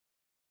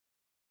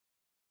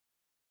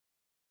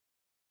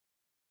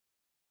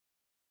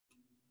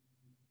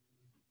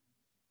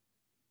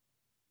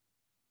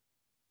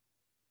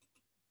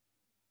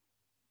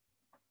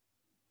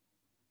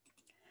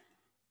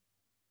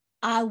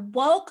I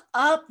woke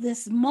up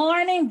this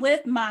morning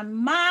with my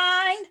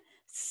mind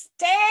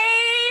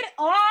stayed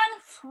on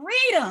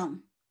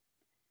freedom.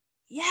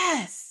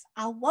 Yes,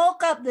 I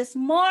woke up this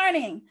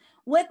morning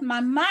with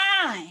my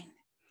mind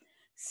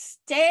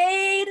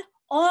stayed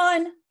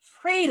on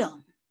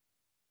freedom.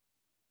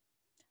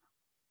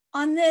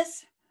 On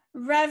this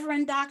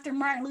Reverend Dr.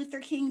 Martin Luther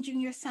King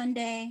Jr.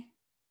 Sunday,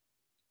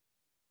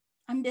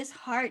 I'm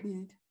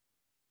disheartened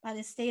by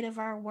the state of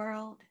our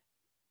world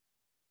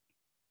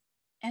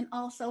and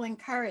also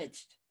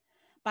encouraged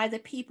by the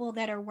people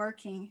that are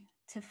working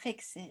to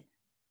fix it.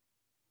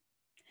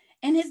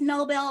 In his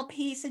Nobel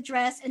Peace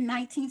Address in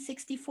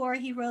 1964,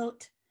 he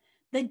wrote,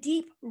 "The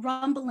deep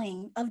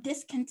rumbling of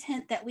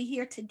discontent that we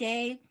hear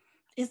today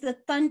is the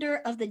thunder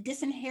of the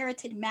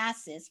disinherited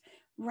masses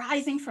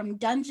rising from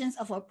dungeons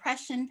of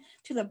oppression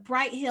to the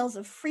bright hills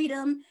of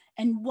freedom,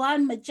 and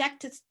one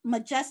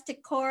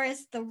majestic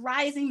chorus, the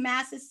rising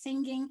masses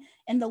singing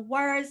in the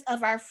words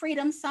of our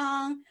freedom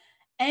song,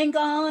 ain't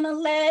gonna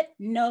let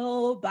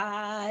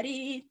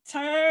nobody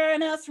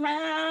turn us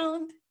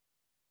round."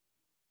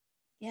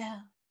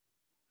 Yeah.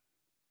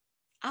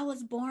 I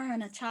was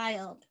born a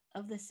child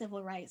of the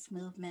civil rights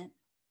movement.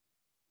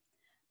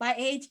 By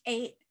age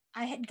 8,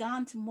 I had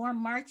gone to more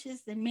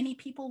marches than many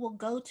people will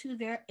go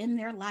to in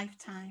their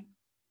lifetime.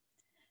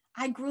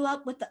 I grew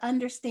up with the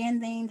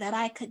understanding that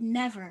I could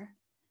never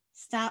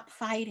stop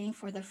fighting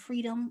for the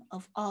freedom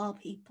of all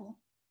people.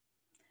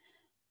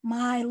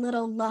 My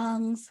little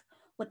lungs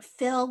would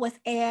fill with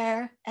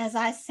air as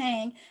I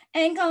sang,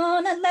 "Ain't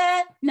gonna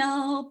let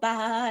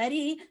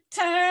nobody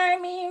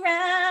turn me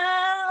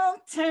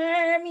round,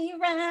 turn me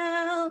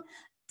round,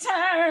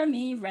 turn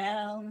me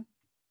round."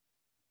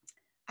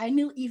 I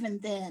knew even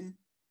then,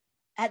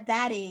 at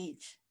that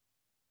age,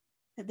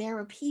 that there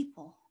were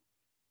people,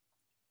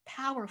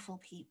 powerful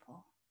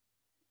people,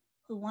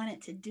 who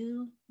wanted to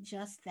do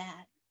just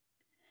that.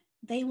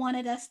 They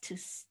wanted us to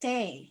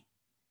stay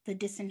the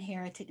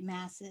disinherited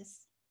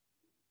masses.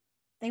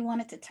 They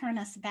wanted to turn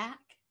us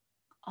back,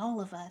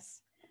 all of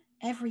us,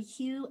 every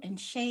hue and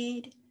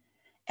shade,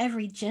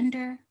 every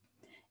gender,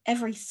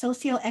 every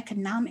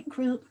socioeconomic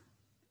group.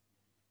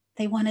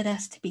 They wanted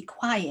us to be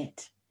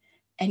quiet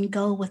and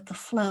go with the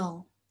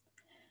flow.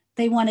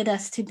 They wanted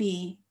us to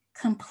be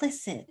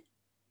complicit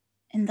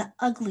in the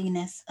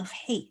ugliness of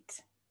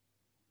hate.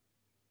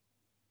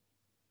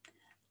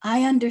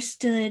 I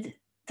understood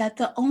that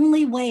the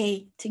only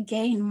way to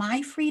gain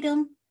my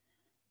freedom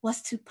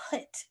was to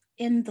put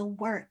in the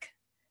work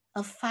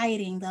of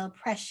fighting the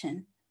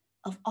oppression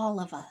of all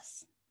of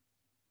us.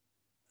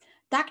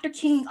 Dr.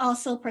 King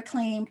also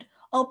proclaimed,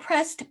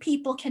 "Oppressed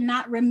people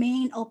cannot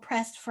remain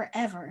oppressed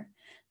forever.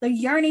 The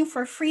yearning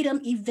for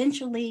freedom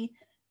eventually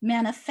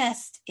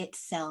manifests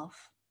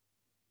itself."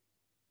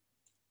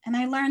 And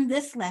I learned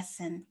this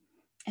lesson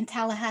in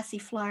Tallahassee,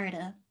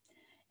 Florida,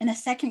 in a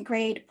second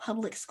grade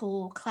public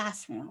school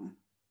classroom.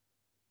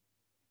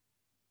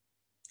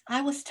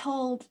 I was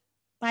told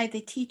by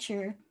the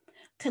teacher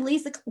to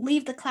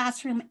leave the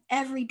classroom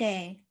every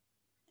day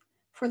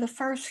for the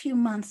first few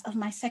months of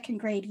my second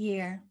grade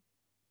year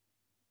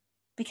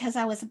because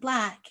I was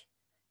Black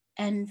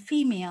and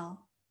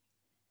female.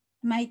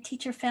 My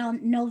teacher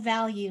found no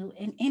value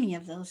in any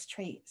of those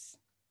traits.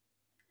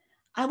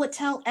 I would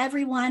tell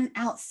everyone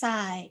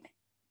outside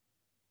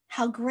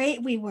how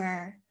great we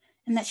were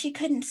and that she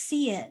couldn't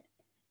see it,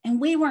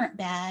 and we weren't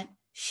bad.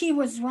 She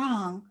was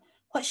wrong.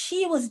 What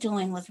she was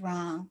doing was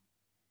wrong.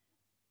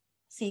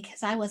 See,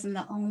 because I wasn't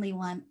the only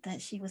one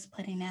that she was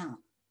putting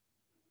out.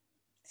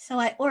 So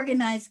I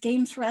organized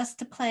games for us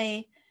to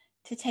play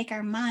to take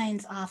our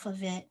minds off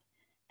of it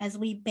as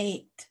we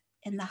baked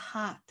in the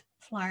hot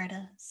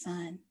Florida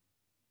sun.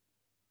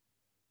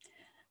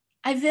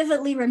 I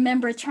vividly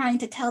remember trying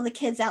to tell the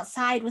kids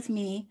outside with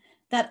me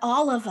that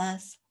all of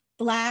us,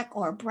 Black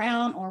or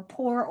brown or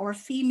poor or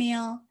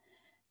female,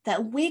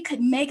 that we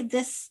could make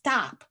this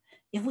stop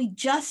if we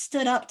just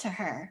stood up to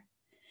her.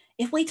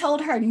 If we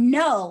told her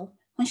no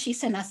when she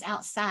sent us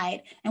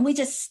outside and we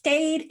just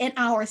stayed in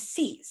our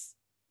seats.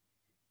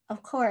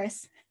 Of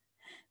course,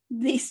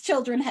 these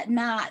children had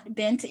not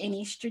been to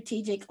any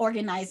strategic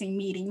organizing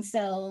meeting,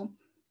 so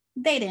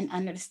they didn't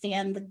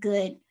understand the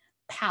good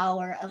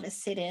power of a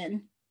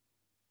sit-in.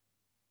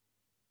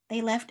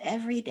 They left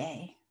every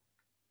day,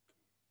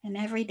 and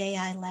every day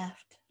I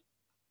left.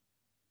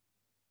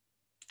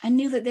 I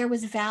knew that there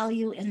was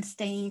value in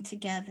staying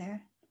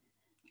together.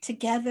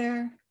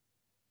 Together,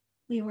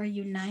 we were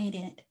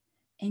united,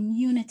 and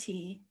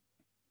unity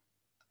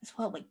is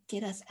what would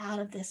get us out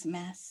of this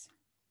mess.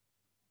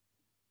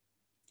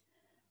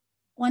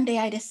 One day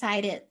I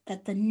decided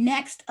that the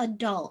next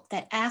adult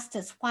that asked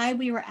us why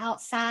we were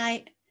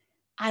outside,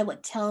 I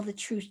would tell the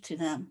truth to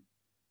them.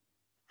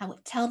 I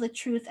would tell the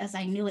truth as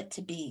I knew it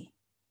to be.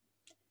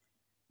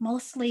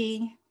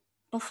 Mostly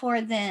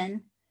before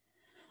then,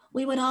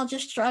 we would all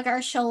just shrug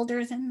our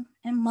shoulders and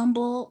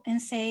mumble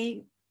and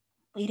say,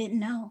 we didn't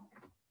know.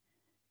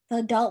 The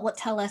adult would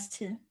tell us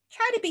to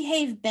try to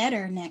behave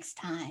better next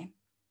time.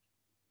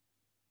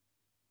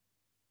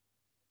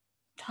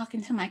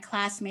 Talking to my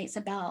classmates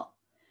about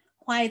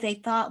why they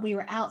thought we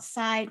were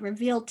outside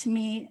revealed to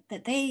me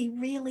that they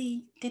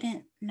really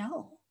didn't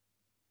know.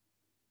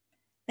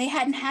 They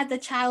hadn't had the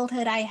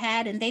childhood I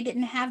had, and they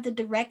didn't have the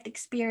direct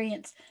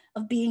experience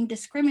of being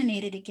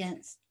discriminated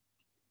against.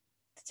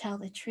 To tell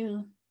the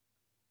truth,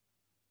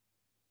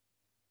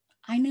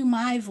 I knew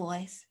my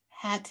voice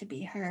had to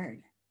be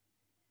heard.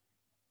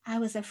 I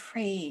was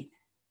afraid,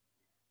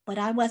 but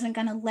I wasn't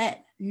going to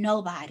let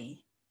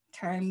nobody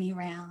turn me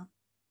around.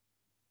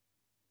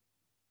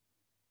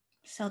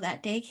 So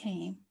that day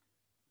came.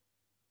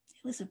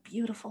 It was a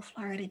beautiful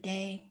Florida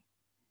day.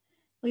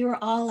 We were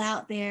all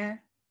out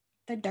there,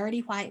 the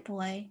dirty white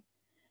boy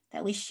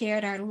that we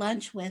shared our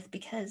lunch with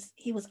because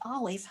he was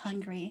always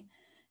hungry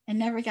and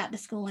never got to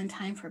school in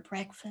time for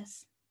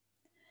breakfast.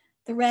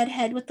 The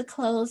redhead with the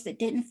clothes that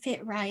didn't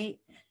fit right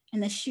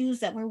and the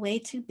shoes that were way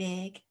too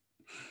big.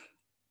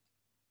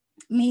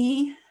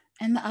 Me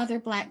and the other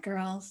Black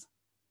girls,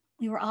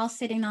 we were all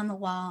sitting on the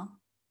wall.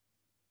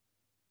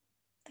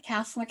 The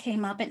counselor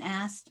came up and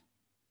asked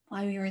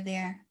why we were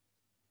there.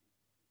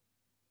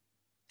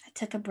 I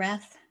took a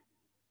breath.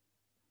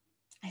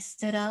 I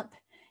stood up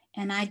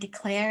and I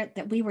declared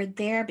that we were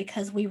there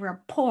because we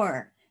were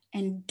poor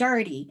and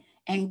dirty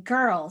and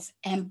girls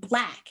and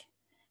Black,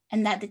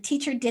 and that the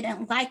teacher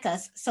didn't like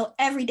us, so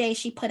every day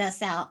she put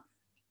us out.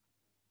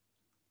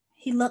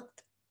 He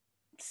looked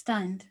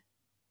stunned.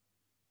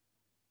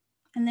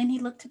 And then he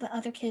looked to the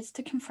other kids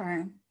to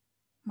confirm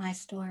my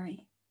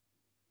story.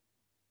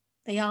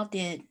 They all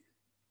did.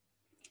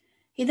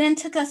 He then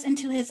took us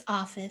into his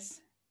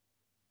office.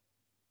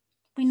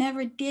 We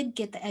never did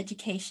get the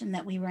education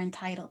that we were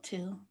entitled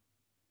to.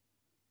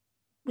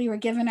 We were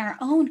given our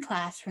own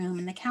classroom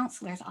in the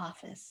counselor's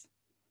office.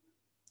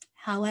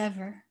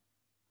 However,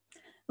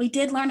 we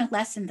did learn a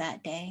lesson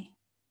that day.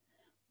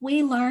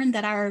 We learned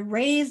that our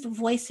raised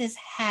voices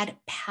had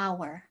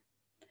power.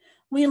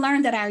 We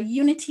learned that our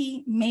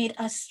unity made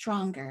us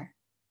stronger.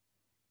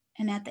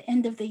 And at the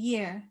end of the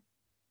year,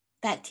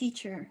 that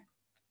teacher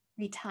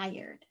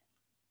retired.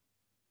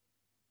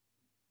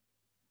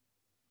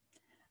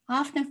 I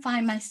often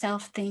find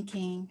myself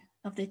thinking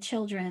of the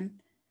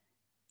children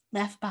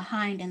left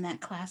behind in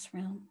that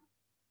classroom.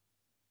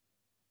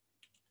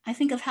 I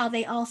think of how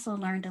they also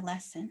learned a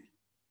lesson.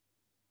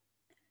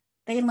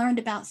 They learned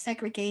about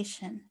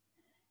segregation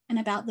and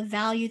about the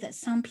value that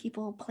some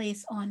people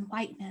place on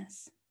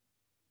whiteness.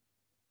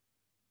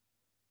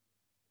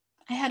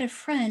 I had a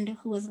friend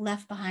who was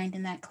left behind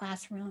in that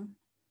classroom.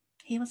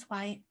 He was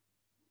white.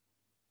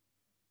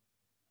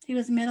 He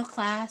was middle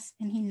class,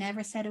 and he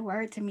never said a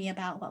word to me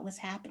about what was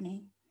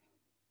happening.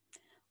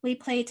 We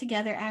played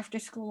together after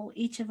school,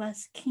 each of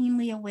us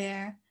keenly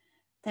aware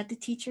that the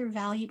teacher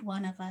valued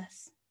one of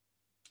us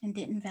and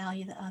didn't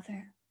value the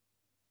other.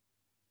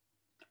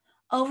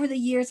 Over the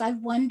years,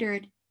 I've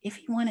wondered if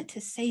he wanted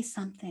to say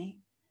something,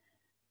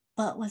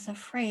 but was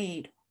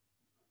afraid,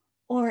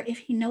 or if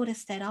he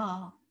noticed at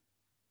all.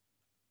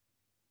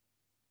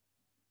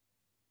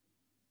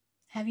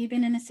 Have you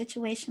been in a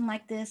situation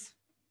like this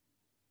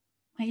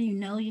where you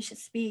know you should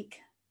speak,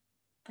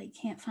 but you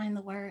can't find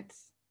the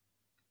words?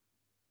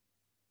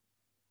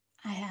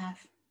 I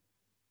have.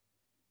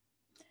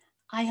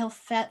 I have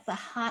felt the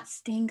hot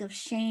sting of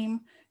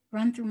shame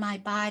run through my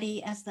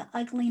body as the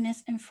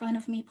ugliness in front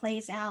of me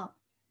plays out,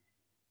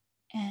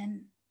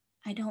 and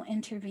I don't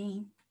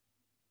intervene.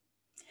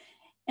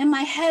 In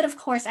my head, of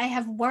course, I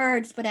have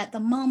words, but at the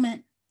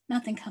moment,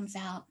 nothing comes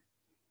out.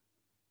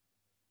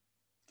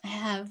 I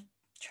have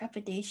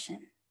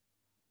trepidation.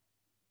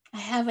 I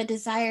have a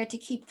desire to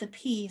keep the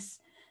peace,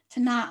 to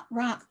not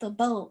rock the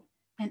boat,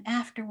 and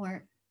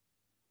afterward,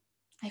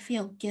 I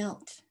feel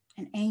guilt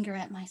and anger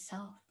at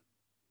myself.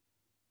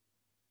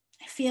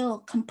 I feel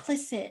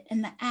complicit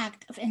in the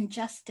act of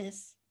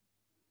injustice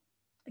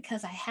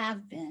because I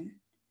have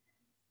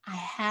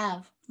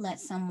let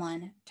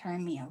someone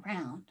turn me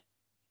around.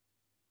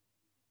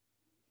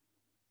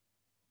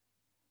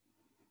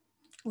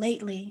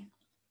 Lately,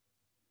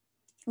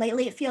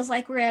 it feels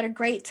like we're at a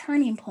great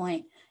turning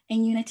point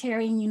in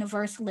Unitarian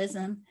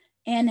Universalism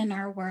and in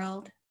our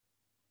world.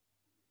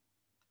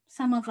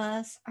 Some of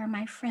us are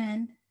my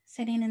friend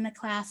sitting in the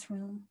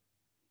classroom,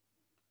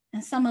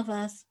 and some of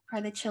us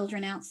are the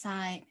children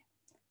outside.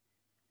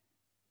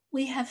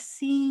 We have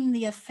seen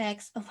the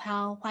effects of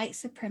how white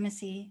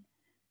supremacy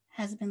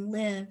has been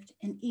lived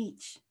in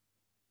each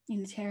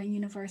Unitarian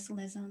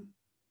Universalism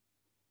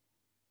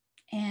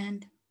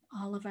and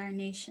all of our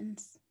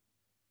nations.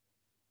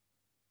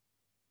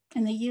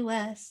 In the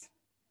US,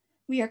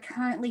 we are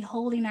currently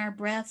holding our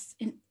breaths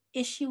and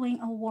issuing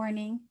a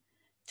warning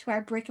to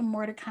our brick and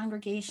mortar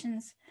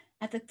congregations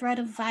at the threat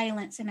of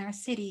violence in our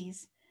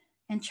cities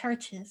and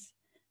churches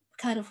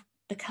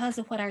because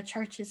of what our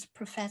churches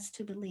profess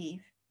to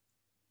believe.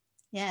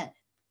 Yet,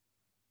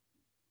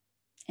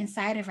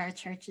 inside of our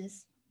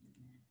churches,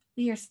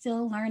 we are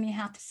still learning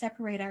how to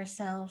separate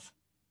ourselves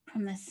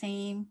from the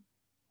same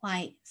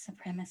white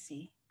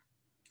supremacy.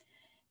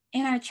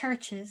 In our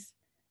churches,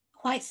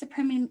 white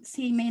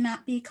supremacy may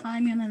not be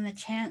climbing on the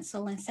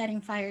chancel and setting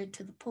fire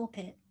to the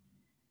pulpit,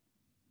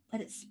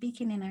 but it's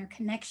speaking in our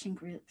connection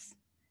groups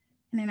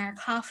and in our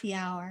coffee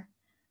hour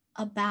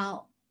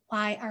about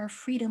why our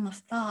freedom of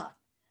thought,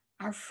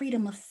 our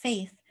freedom of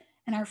faith,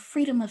 and our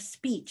freedom of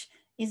speech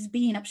is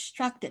being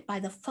obstructed by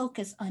the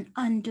focus on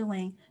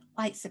undoing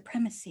white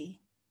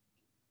supremacy.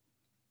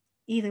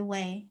 Either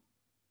way,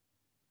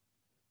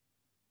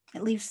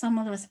 it leaves some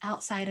of us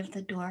outside of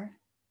the door,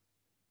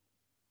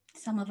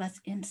 some of us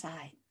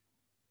inside.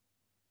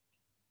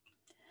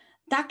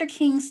 Dr.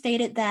 King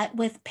stated that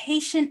with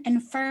patient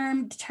and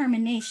firm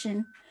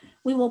determination,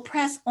 we will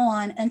press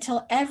on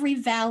until every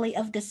valley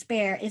of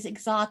despair is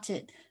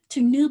exalted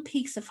to new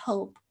peaks of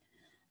hope,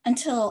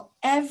 until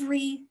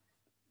every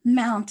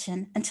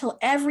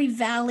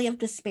valley of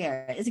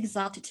despair is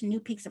exalted to new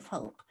peaks of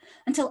hope,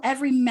 until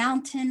every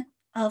mountain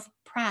of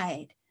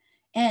pride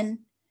and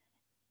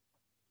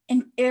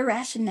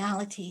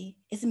irrationality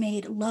is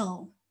made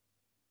low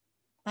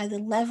by the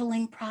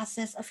leveling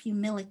process of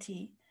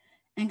humility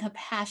and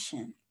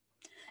compassion,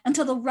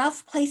 until the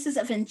rough places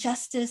of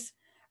injustice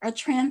are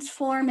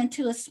transformed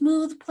into a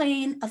smooth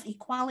plane of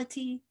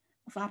equality,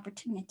 of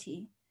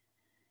opportunity,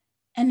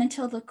 and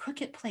until the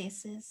crooked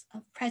places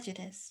of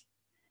prejudice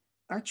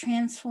are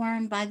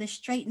transformed by the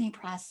straightening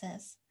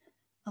process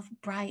of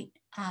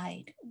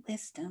bright-eyed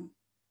wisdom.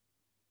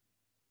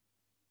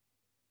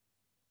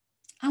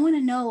 I want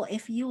to know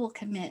if you will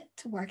commit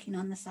to working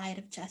on the side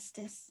of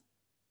justice,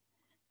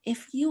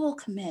 if you will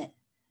commit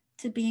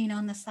to being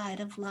on the side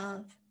of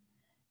love,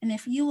 and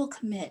if you will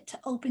commit to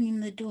opening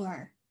the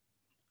door,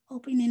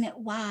 opening it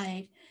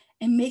wide,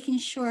 and making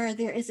sure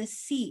there is a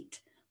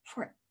seat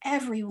for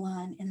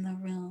everyone in the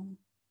room.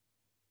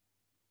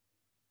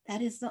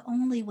 That is the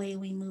only way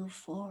we move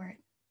forward.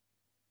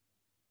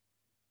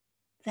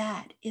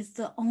 That is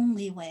the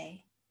only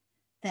way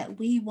that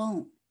we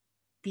won't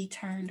be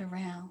turned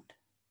around.